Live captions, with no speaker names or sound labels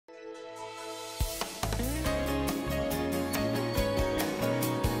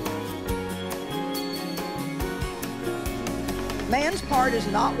man's part is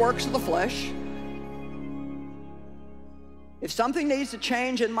not works of the flesh. If something needs to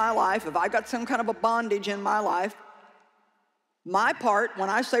change in my life, if I got some kind of a bondage in my life, my part,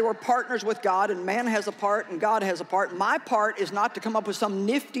 when I say we're partners with God and man has a part and God has a part, my part is not to come up with some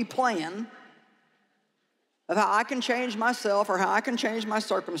nifty plan of how I can change myself or how I can change my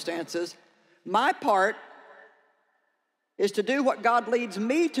circumstances. My part is to do what God leads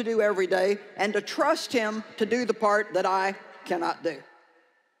me to do every day and to trust Him to do the part that I cannot do.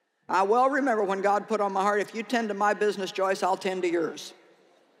 I well remember when God put on my heart, if you tend to my business, Joyce, I'll tend to yours.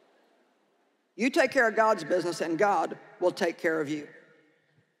 You take care of God's business and God will take care of you.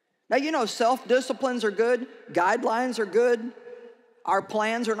 Now, you know, self-disciplines are good, guidelines are good, our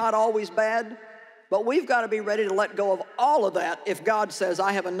plans are not always bad, but we've got to be ready to let go of all of that if God says,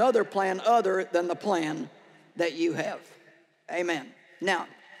 I have another plan other than the plan that you have. Amen. Now,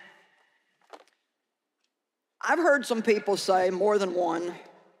 I've heard some people say, more than one,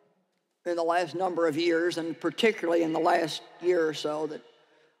 in the last number of years, and particularly in the last year or so, that,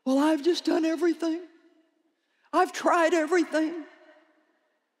 well, I've just done everything. I've tried everything.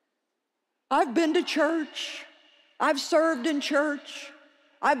 I've been to church. I've served in church.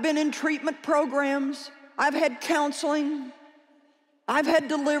 I've been in treatment programs. I've had counseling. I've had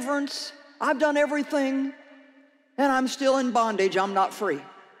deliverance. I've done everything, and I'm still in bondage. I'm not free.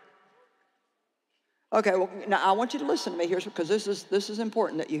 Okay, well, now I want you to listen to me here because this is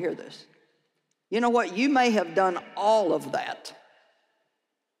important that you hear this. You know what? You may have done all of that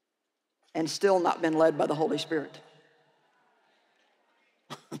and still not been led by the Holy Spirit.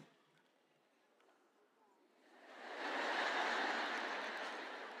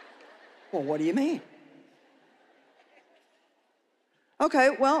 Well, what do you mean?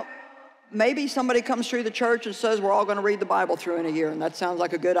 Okay, well, maybe somebody comes through the church and says we're all going to read the Bible through in a year, and that sounds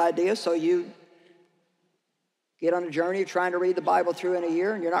like a good idea, so you get on a journey of trying to read the Bible through in a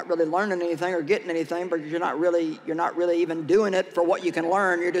year, and you're not really learning anything or getting anything, but you're not really even doing it for what you can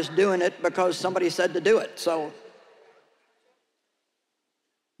learn. You're just doing it because somebody said to do it. So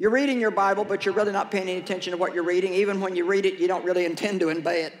you're reading your Bible, but you're really not paying any attention to what you're reading. Even when you read it, you don't really intend to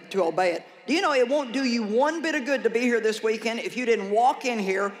obey it. Do you know it won't do you one bit of good to be here this weekend if you didn't walk in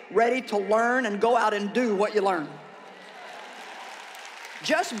here ready to learn and go out and do what you learn?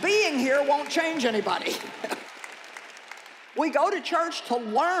 Just being here won't change anybody. We go to church to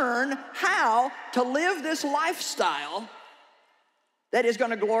learn how to live this lifestyle that is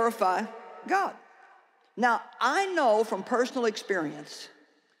going to glorify God. Now, I know from personal experience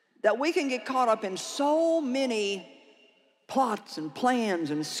that we can get caught up in so many plots and plans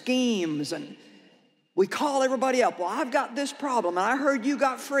and schemes, and we call everybody up. Well, I've got this problem, and I heard you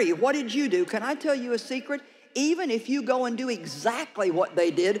got free. What did you do? Can I tell you a secret? Even if you go and do exactly what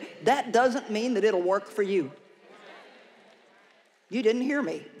they did, that doesn't mean that it'll work for you. You didn't hear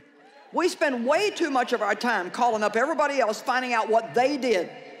me. We spend way too much of our time calling up everybody else, finding out what they did.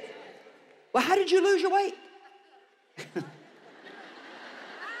 Well, how did you lose your weight?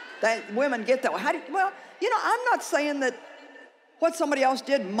 That women get that. Well, you know, I'm not saying that what somebody else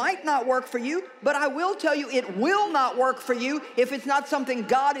did might not work for you, but I will tell you it will not work for you if it's not something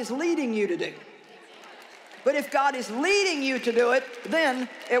God is leading you to do. But if God is leading you to do it, then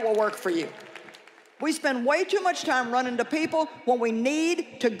it will work for you. We spend way too much time running to people when we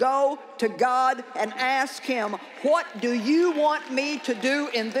need to go to God and ask Him, what do you want me to do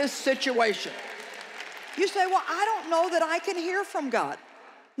in this situation? You say, well, I don't know that I can hear from God.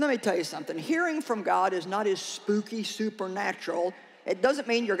 Let me tell you something. Hearing from God is not as spooky, supernatural. It doesn't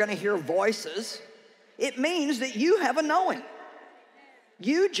mean you're going to hear voices. It means that you have a knowing.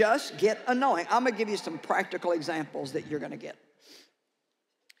 You just get a knowing. I'm going to give you some practical examples that you're going to get.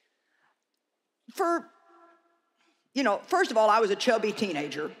 First of all, I was a chubby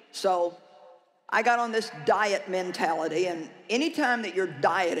teenager, so I got on this diet mentality, and anytime that you're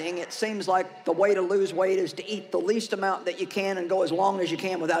dieting, it seems like the way to lose weight is to eat the least amount that you can and go as long as you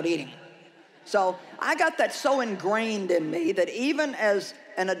can without eating. So I got that so ingrained in me that even as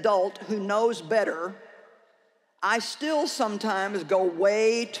an adult who knows better, I still sometimes go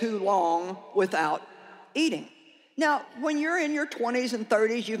way too long without eating. Now, when you're in your 20s and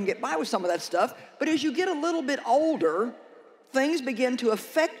 30s, you can get by with some of that stuff, but as you get a little bit older, things begin to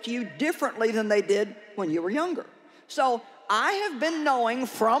affect you differently than they did when you were younger. So I have been knowing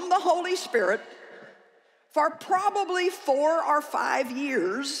from the Holy Spirit for probably 4 or 5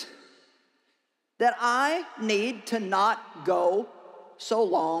 years that I need to not go so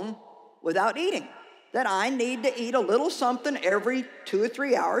long without eating, that I need to eat a little something every 2 or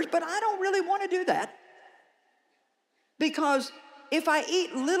 3 hours, but I don't really want to do that. Because if I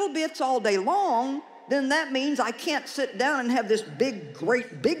eat little bits all day long, then that means I can't sit down and have this big,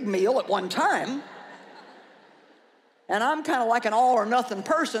 great, big meal at one time. And I'm kind of like an all or nothing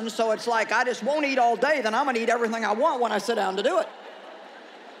person, so it's like I just won't eat all day, then I'm gonna eat everything I want when I sit down to do it.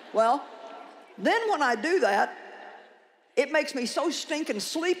 Well, then when I do that, it makes me so stinking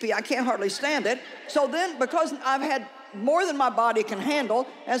sleepy, I can't hardly stand it. So then, because I've had more than my body can handle,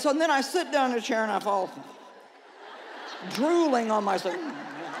 and so then I sit down in a chair and I fall drooling on myself.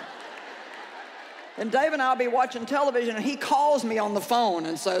 And Dave and I'll be watching television, and he calls me on the phone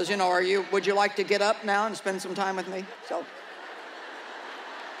and says, you know, would you like to get up now and spend some time with me? So,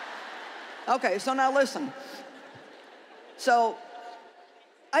 okay, so now listen. So,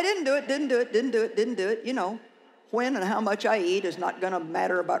 I didn't do it. You know, when and how much I eat is not going to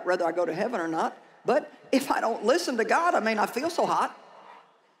matter about whether I go to heaven or not. But if I don't listen to God, I feel so hot.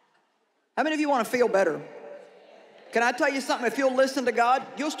 How many of you want to feel better? Can I tell you something? If you'll listen to God,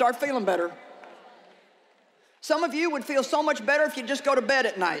 you'll start feeling better. Some of you would feel so much better if you just go to bed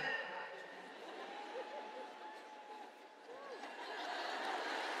at night.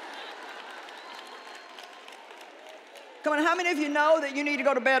 Come on, how many of you know that you need to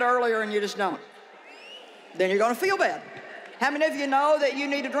go to bed earlier and you just don't? Then you're going to feel bad. How many of you know that you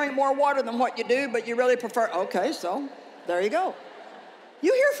need to drink more water than what you do, but you really prefer? Okay, so there you go.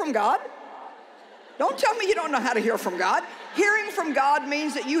 You hear from God. Don't tell me you don't know how to hear from God. Hearing from God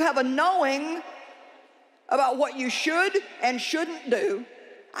means that you have a knowing about what you should and shouldn't do.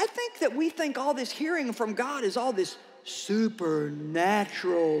 I think that we think all this hearing from God is all this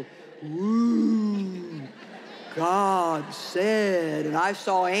supernatural, ooh, God said, and I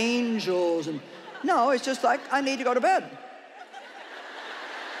saw angels, and no, it's just like, I need to go to bed.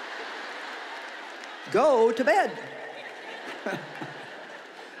 Go to bed.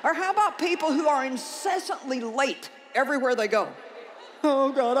 Or how about people who are incessantly late everywhere they go?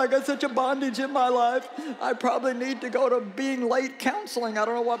 Oh, God, I got such a bondage in my life. I probably need to go to being late counseling. I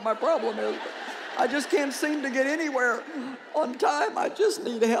don't know what my problem is. I just can't seem to get anywhere on time. I just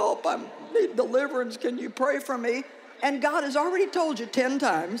need help. I need deliverance. Can you pray for me? And God has already told you 10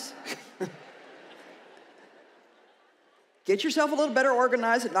 times. Get yourself a little better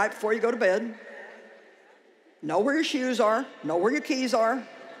organized at night before you go to bed. Know where your shoes are. Know where your keys are.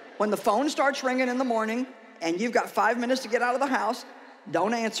 When the phone starts ringing in the morning and you've got 5 minutes to get out of the house,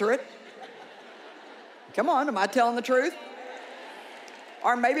 don't answer it. Come on, am I telling the truth?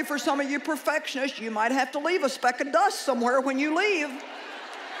 Or maybe for some of you perfectionists, you might have to leave a speck of dust somewhere when you leave.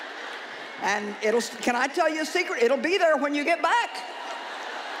 And can I tell you a secret? It'll be there when you get back.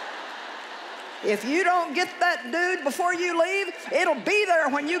 If you don't get that dude before you leave, it'll be there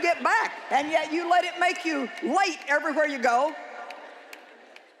when you get back. And yet you let it make you late everywhere you go.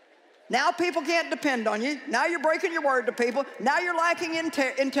 Now people can't depend on you. Now you're breaking your word to people. Now you're lacking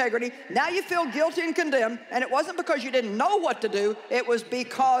integrity. Now you feel guilty and condemned. And it wasn't because you didn't know what to do. It was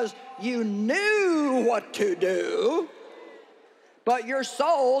because you knew what to do, but your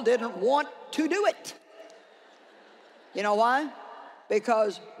soul didn't want to do it. You know why?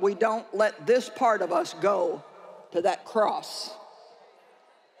 Because we don't let this part of us go to that cross.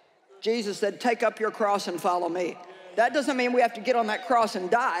 Jesus said, take up your cross and follow me. That doesn't mean we have to get on that cross and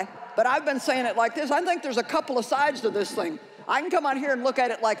die. But I've been saying it like this. I think there's a couple of sides to this thing. I can come out here and look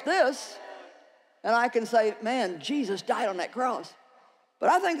at it like this, and I can say, man, Jesus died on that cross. But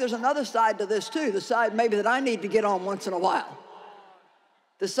I think there's another side to this too, the side maybe that I need to get on once in a while.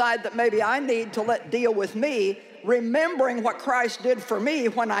 The side that maybe I need to let deal with me, remembering what Christ did for me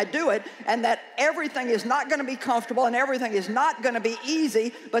when I do it, and that everything is not going to be comfortable and everything is not going to be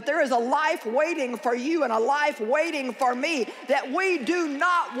easy, but there is a life waiting for you and a life waiting for me that we do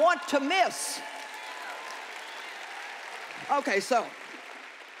not want to miss. Okay, so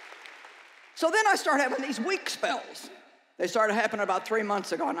then I start having these weak spells. They started happening about 3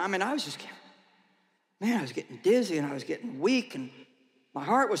 months ago, and I was getting dizzy and I was getting weak, and my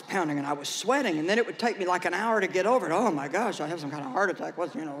heart was pounding and I was sweating, and then it would take me like an hour to get over it. Oh my gosh, I have some kind of heart attack.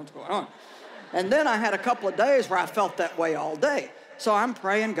 What's going on? And then I had a couple of days where I felt that way all day. So I'm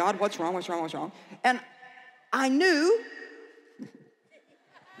praying, God, what's wrong? And I knew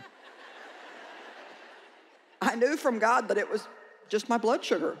from God that it was just my blood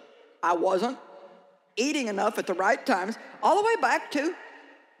sugar. I wasn't eating enough at the right times, all the way back to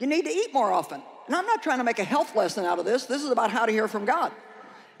you need to eat more often. And I'm not trying to make a health lesson out of this. This is about how to hear from God.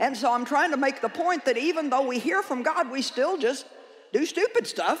 And so I'm trying to make the point that even though we hear from God, we still just do stupid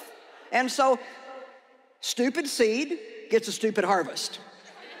stuff. And so stupid seed gets a stupid harvest.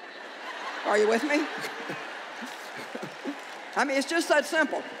 Are you with me? It's just that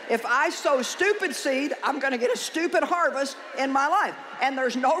simple. if I sow stupid seed, I'm going to get a stupid harvest in my life. And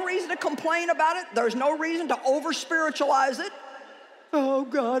there's no reason to complain about it. There's no reason to over-spiritualize it. Oh,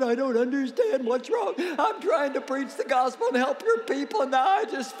 God, I don't understand what's wrong. I'm trying to preach the gospel and help your people, and now I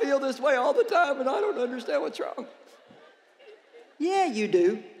just feel this way all the time, and I don't understand what's wrong. Yeah, you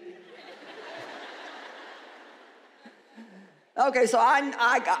do. Okay, so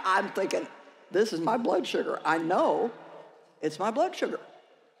I'm thinking, this is my blood sugar. I know it's my blood sugar.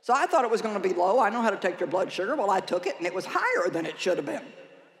 So I thought it was going to be low. I know how to take your blood sugar. Well, I took it, and it was higher than it should have been.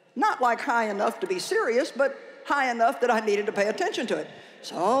 Not like high enough to be serious, but high enough that I needed to pay attention to it.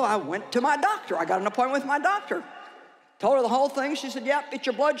 So I went to my doctor. I got an appointment with my doctor. Told her the whole thing. She said, yep, it's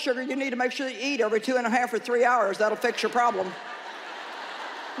your blood sugar. You need to make sure that you eat every 2.5 or 3 hours. That'll fix your problem.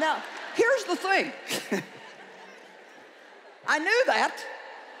 Now, here's the thing. I knew that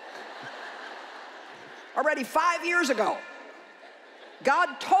already 5 years ago.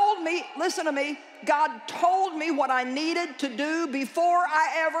 God told me, listen to me, God told me what I needed to do before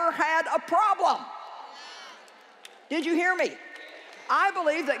I ever had a problem. Did you hear me? I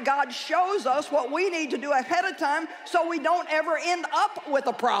believe that God shows us what we need to do ahead of time so we don't ever end up with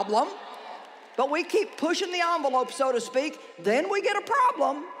a problem, but we keep pushing the envelope, so to speak, then we get a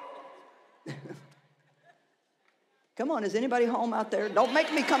problem. Come on, is anybody home out there? Don't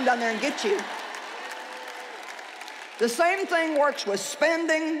make me come down there and get you. The same thing works with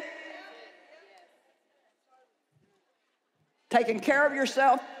spending, taking care of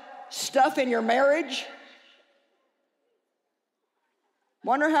yourself, stuff in your marriage.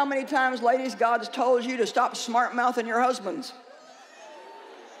 Wonder how many times, ladies, God's told you to stop smart-mouthing your husbands.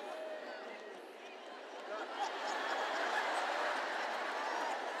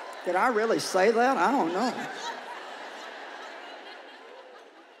 Did I really say that? I don't know.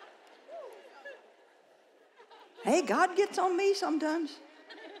 Hey, God gets on me sometimes.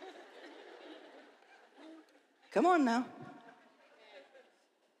 Come on now.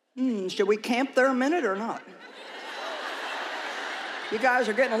 Should we camp there a minute or not? You guys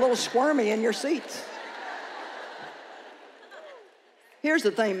are getting a little squirmy in your seats. Here's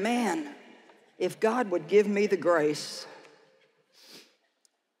the thing, man, if God would give me the grace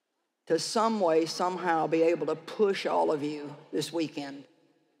to some way, somehow be able to push all of you this weekend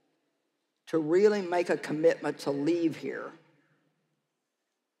to really make a commitment to leave here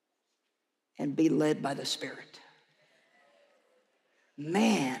and be led by the Spirit.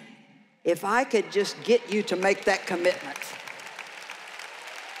 Man, if I could just get you to make that commitment.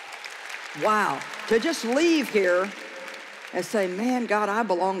 Wow, to just leave here and say, man, God, I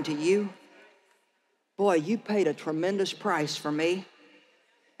belong to you. Boy, you paid a tremendous price for me.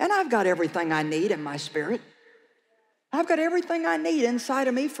 And I've got everything I need in my spirit. I've got everything I need inside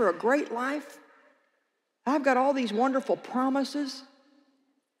of me for a great life. I've got all these wonderful promises.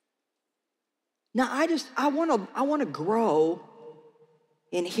 Now, I want to grow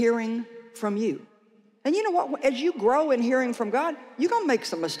in hearing from you. And you know what? As you grow in hearing from God, you're going to make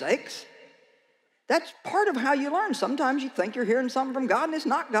some mistakes. That's part of how you learn. Sometimes you think you're hearing something from God and it's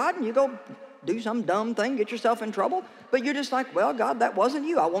not God, and you go do some dumb thing, get yourself in trouble. But you're just like, well, God, that wasn't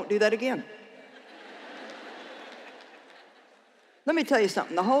you. I won't do that again. Let me tell you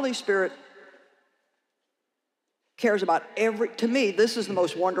something. The Holy Spirit cares about to me, this is the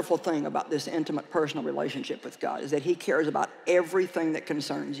most wonderful thing about this intimate personal relationship with God, is that He cares about everything that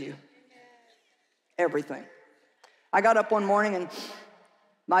concerns you. Everything. I got up one morning and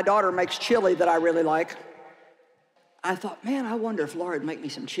my daughter makes chili that I really like. I thought, man, I wonder if Laura would make me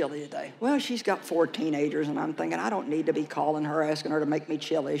some chili today. Well, she's got 4 teenagers, and I'm thinking, I don't need to be calling her, asking her to make me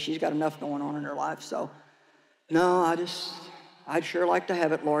chili. She's got enough going on in her life. So, no, I'd sure like to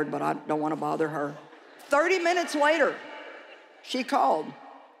have it, Lord, but I don't want to bother her. 30 minutes later, she called.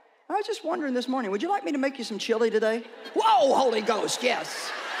 I was just wondering this morning, would you like me to make you some chili today? Whoa, Holy Ghost,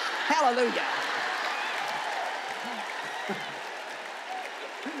 yes. Hallelujah.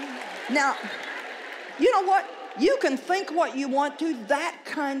 Now, you know what? You can think what you want to. That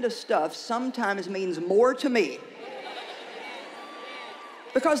kind of stuff sometimes means more to me.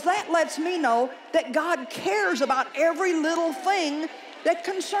 Because that lets me know that God cares about every little thing that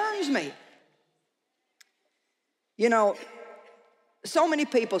concerns me. You know, so many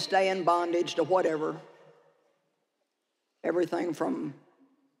people stay in bondage to whatever. Everything from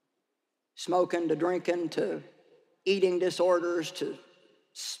smoking to drinking to eating disorders to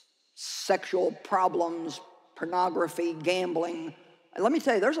sexual problems, pornography, gambling. Let me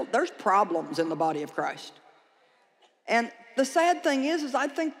tell you, there's problems in the body of Christ. And the sad thing is I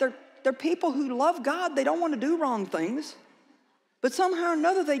think they're people who love God. They don't want to do wrong things. But somehow or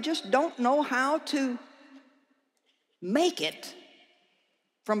another, they just don't know how to make it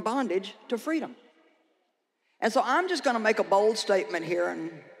from bondage to freedom. And so I'm just going to make a bold statement here,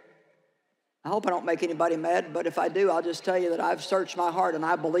 and I hope I don't make anybody mad, but if I do, I'll just tell you that I've searched my heart and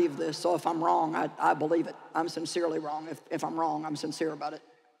I believe this. So if I'm wrong, I believe it. I'm sincerely wrong. If I'm wrong, I'm sincere about it.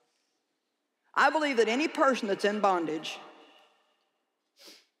 I believe that any person that's in bondage,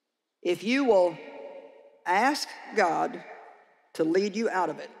 if you will ask God to lead you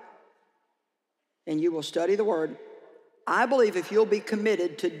out of it, and you will study the Word, I believe if you'll be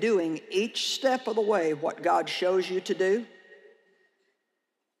committed to doing each step of the way what God shows you to do,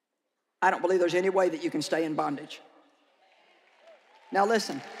 I don't believe there's any way that you can stay in bondage. Now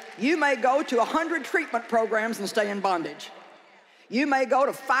listen, you may go to 100 treatment programs and stay in bondage. You may go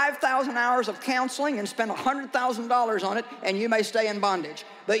to 5,000 hours of counseling and spend $100,000 on it, and you may stay in bondage.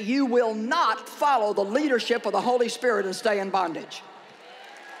 But you will not follow the leadership of the Holy Spirit and stay in bondage.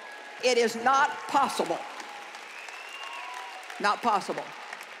 It is not possible. Not possible.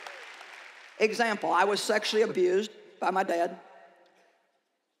 Example, I was sexually abused by my dad.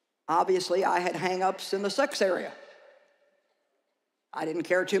 Obviously, I had hang-ups in the sex area. I didn't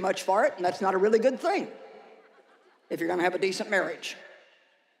care too much for it, and that's not a really good thing if you're going to have a decent marriage.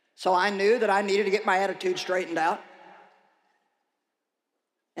 So I knew that I needed to get my attitude straightened out.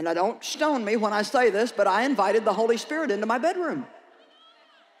 And I don't stone me when I say this, but I invited the Holy Spirit into my bedroom.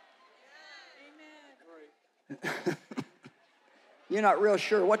 You're not real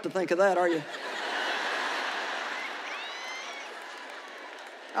sure what to think of that, are you?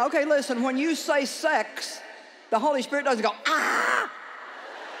 Okay, listen, when you say sex, the Holy Spirit doesn't go, ah!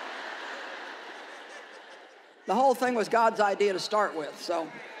 The whole thing was God's idea to start with, so.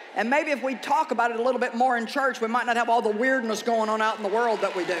 And maybe if we talk about it a little bit more in church, we might not have all the weirdness going on out in the world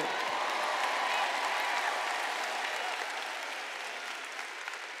that we do.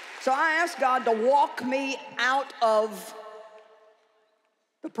 So I asked God to walk me out of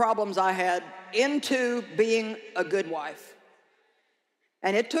the problems I had into being a good wife.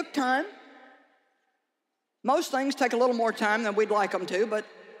 And it took time. Most things take a little more time than we'd like them to, but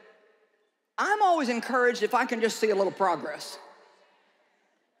I'm always encouraged if I can just see a little progress.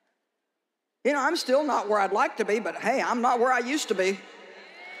 You know, I'm still not where I'd like to be, but hey, I'm not where I used to be.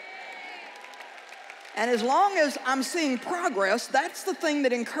 And as long as I'm seeing progress, that's the thing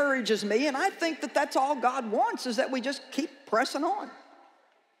that encourages me, and I think that that's all God wants, is that we just keep pressing on.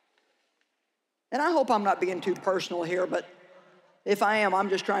 And I hope I'm not being too personal here, but if I am, I'm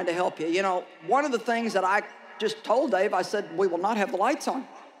just trying to help you. You know, one of the things that I just told Dave, I said, we will not have the lights on.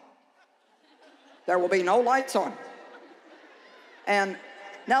 There will be no lights on. And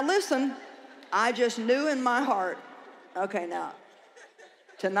now listen, I just knew in my heart, okay, now,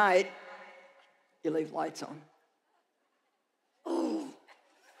 tonight, you leave lights on. Oh.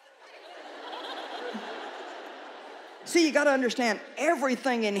 See, you got to understand,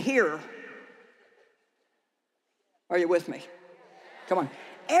 everything in here, are you with me? Come on.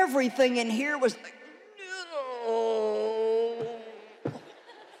 Everything in here was like, no.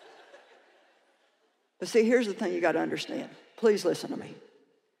 But see, here's the thing you got to understand. Please listen to me.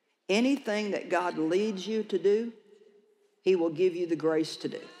 Anything that God leads you to do, He will give you the grace to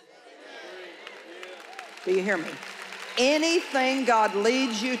do. Do you hear me? Anything God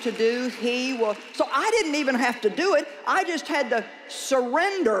leads you to do, He will. So I didn't even have to do it. I just had to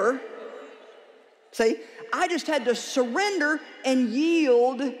surrender. See, I just had to surrender and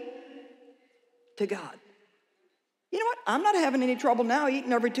yield to God. You know what? I'm not having any trouble now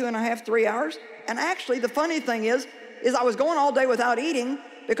eating every 2.5, 3 hours. And actually, the funny thing is I was going all day without eating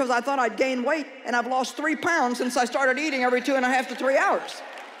because I thought I'd gain weight, and I've lost 3 pounds since I started eating every 2.5 to 3 hours.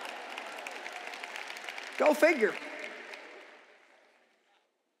 Go figure.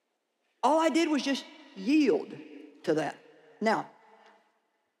 All I did was just yield to that. Now,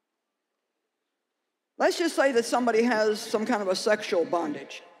 let's just say that somebody has some kind of a sexual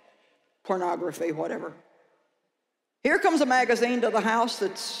bondage, pornography, whatever. Here comes a magazine to the house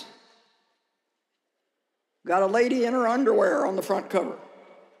that's got a lady in her underwear on the front cover.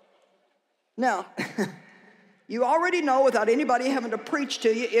 Now, you already know without anybody having to preach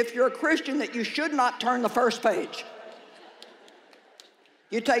to you, if you're a Christian, that you should not turn the first page.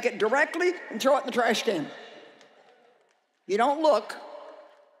 You take it directly and throw it in the trash can. You don't look.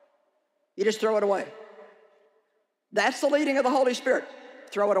 You just throw it away. That's the leading of the Holy Spirit.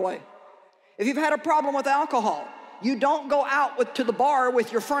 Throw it away. If you've had a problem with alcohol, you don't go out to the bar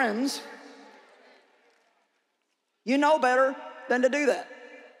with your friends. You know better than to do that.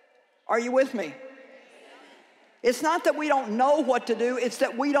 Are you with me? It's not that we don't know what to do, it's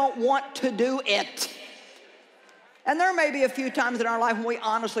that we don't want to do it. And there may be a few times in our life when we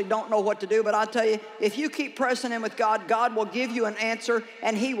honestly don't know what to do, but I tell you, if you keep pressing in with God, God will give you an answer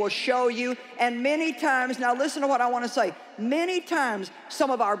and He will show you. And many times, now listen to what I want to say, many times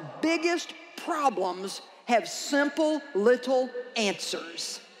some of our biggest problems have simple little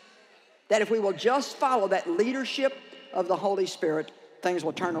answers that if we will just follow that leadership of the Holy Spirit, things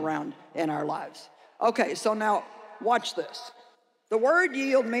will turn around in our lives. Okay, so now watch this. The word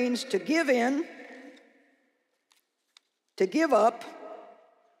yield means to give in, to give up,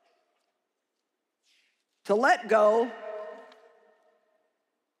 to let go,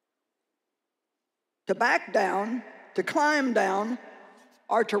 to back down, to climb down,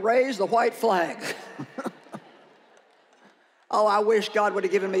 or to raise the white flag. Oh, I wish God would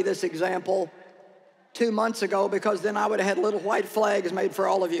have given me this example 2 months ago, because then I would have had little white flags made for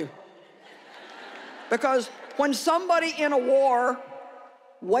all of you. Because when somebody in a war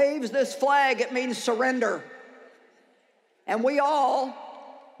waves this flag, it means surrender. And we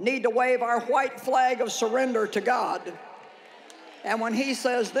all need to wave our white flag of surrender to God. And when He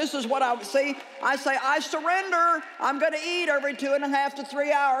says, this is what I see, I say, I surrender. I'm going to eat every 2.5 to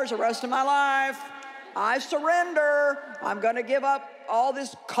 3 hours the rest of my life. I surrender. I'm going to give up all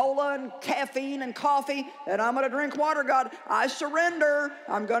this cola and caffeine and coffee, and I'm going to drink water, God. I surrender.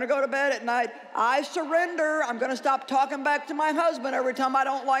 I'm going to go to bed at night. I surrender. I'm going to stop talking back to my husband every time I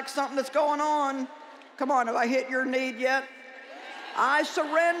don't like something that's going on. Come on, have I hit your need yet? I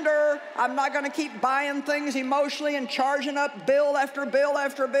surrender. I'm not going to keep buying things emotionally and charging up bill after bill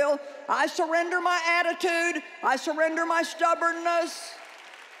after bill. I surrender my attitude. I surrender my stubbornness.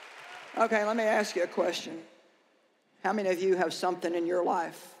 Okay, let me ask you a question. How many of you have something in your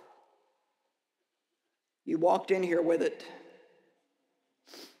life? You walked in here with it,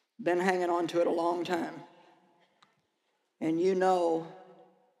 been hanging on to it a long time, and you know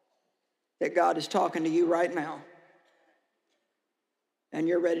that God is talking to you right now, and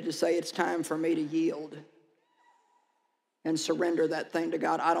you're ready to say, it's time for me to yield and surrender that thing to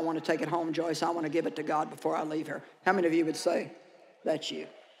God. I don't want to take it home, Joyce. I want to give it to God before I leave here. How many of you would say, that's you?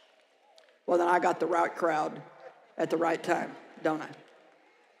 Well, then I got the right crowd at the right time, don't I?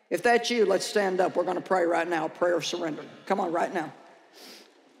 If that's you, let's stand up. We're going to pray right now, a prayer of surrender. Come on, right now.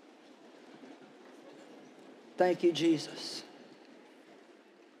 Thank you, Jesus.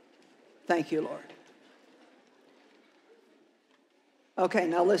 Thank you, Lord. Okay,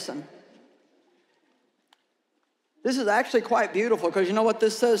 now listen. This is actually quite beautiful, because you know what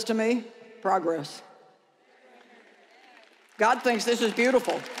this says to me? Progress. God thinks this is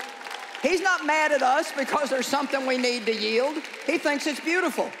beautiful. He's not mad at us because there's something we need to yield. He thinks it's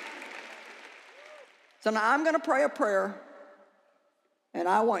beautiful. So now I'm going to pray a prayer, and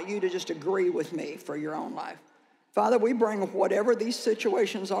I want you to just agree with me for your own life. Father, we bring whatever these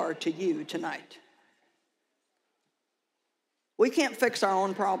situations are to you tonight. We can't fix our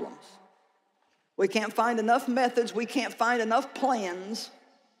own problems. We can't find enough methods. We can't find enough plans.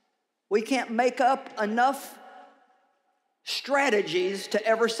 We can't make up enough strategies to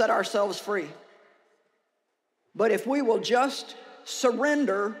ever set ourselves free. But if we will just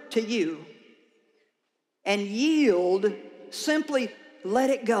surrender to you and yield, simply let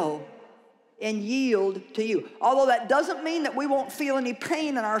it go and yield to you. Although that doesn't mean that we won't feel any pain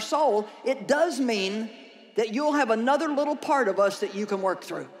in our soul, it does mean that you'll have another little part of us that you can work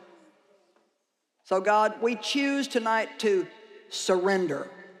through. So God, we choose tonight to surrender,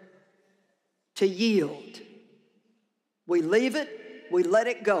 to yield. We leave it, we let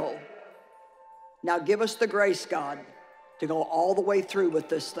it go. Now give us the grace, God, to go all the way through with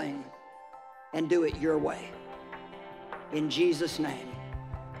this thing and do it your way. In Jesus' name,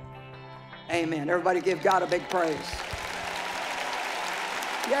 amen. Everybody give God a big praise.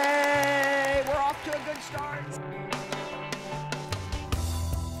 Yay, we're off to a good start.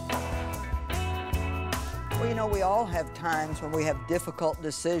 Well, you know, we all have times when we have difficult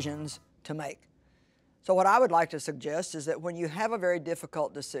decisions to make. So what I would like to suggest is that when you have a very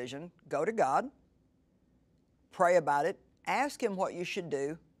difficult decision, go to God, pray about it, ask Him what you should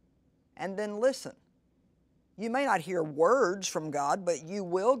do, and then listen. You may not hear words from God, but you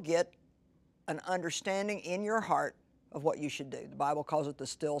will get an understanding in your heart of what you should do. The Bible calls it the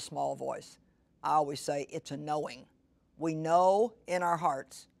still small voice. I always say it's a knowing. We know in our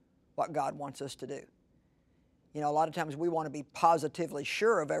hearts what God wants us to do. You know, a lot of times we want to be positively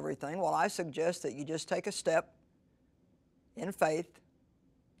sure of everything. Well, I suggest that you just take a step in faith,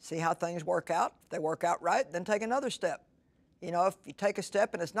 see how things work out. If they work out right, then take another step. You know, if you take a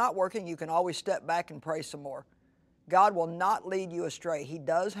step and it's not working, you can always step back and pray some more. God will not lead you astray. He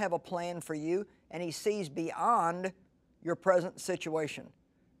does have a plan for you, and He sees beyond your present situation.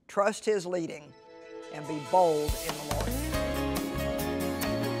 Trust His leading and be bold in the Lord.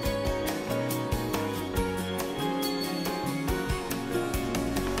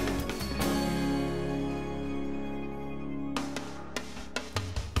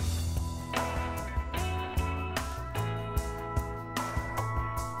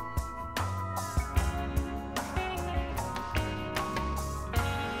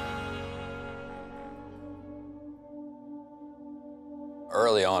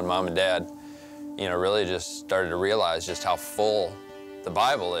 Early on, Mom and Dad, really just started to realize just how full the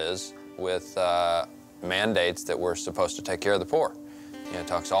Bible is with mandates that we're supposed to take care of the poor. It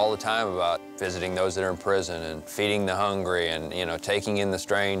talks all the time about visiting those that are in prison and feeding the hungry and, taking in the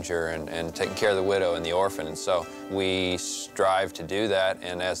stranger and taking care of the widow and the orphan. And so we strive to do that,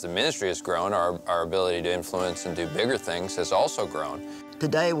 and as the ministry has grown, our ability to influence and do bigger things has also grown.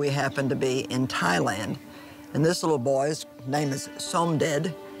 Today we happen to be in Thailand, and this little boy's name is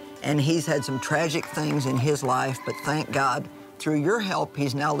Somded, and he's had some tragic things in his life, but thank God, through your help,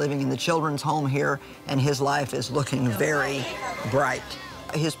 he's now living in the children's home here, and his life is looking very bright.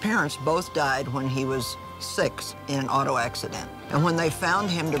 His parents both died when he was 6 in an auto accident. And when they found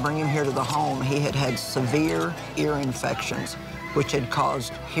him to bring him here to the home, he had had severe ear infections, which had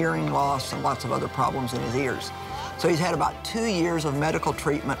caused hearing loss and lots of other problems in his ears. So he's had about 2 years of medical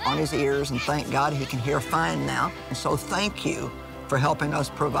treatment on his ears, and thank God he can hear fine now. And so thank you for helping us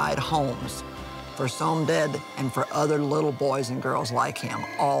provide homes for Somded and for other little boys and girls like him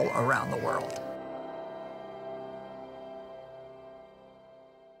all around the world.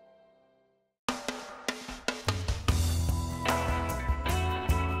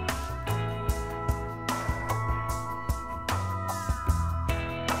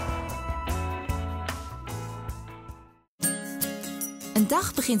 Een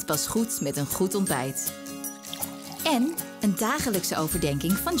dag begint pas goed met een goed ontbijt. En een dagelijkse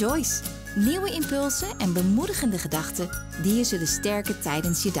overdenking van Joyce. Nieuwe impulsen en bemoedigende gedachten die je zullen sterken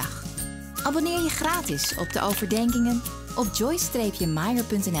tijdens je dag. Abonneer je gratis op de overdenkingen op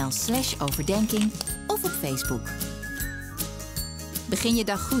joyce-meyer.nl/overdenking of op Facebook. Begin je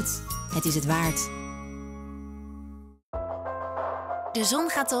dag goed. Het is het waard. De zon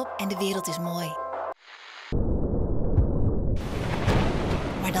gaat op en de wereld is mooi.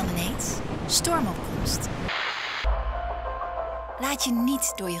 Maar dan ineens stormopkomst. Laat je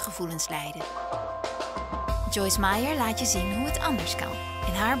niet door je gevoelens leiden. Joyce Meyer laat je zien hoe het anders kan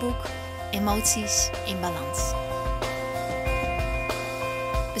in haar boek Emoties in Balans.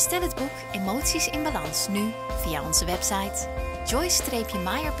 Bestel het boek Emoties in Balans nu via onze website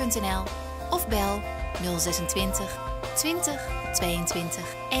joyce-meyer.nl of bel 026 20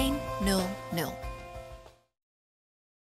 22 100.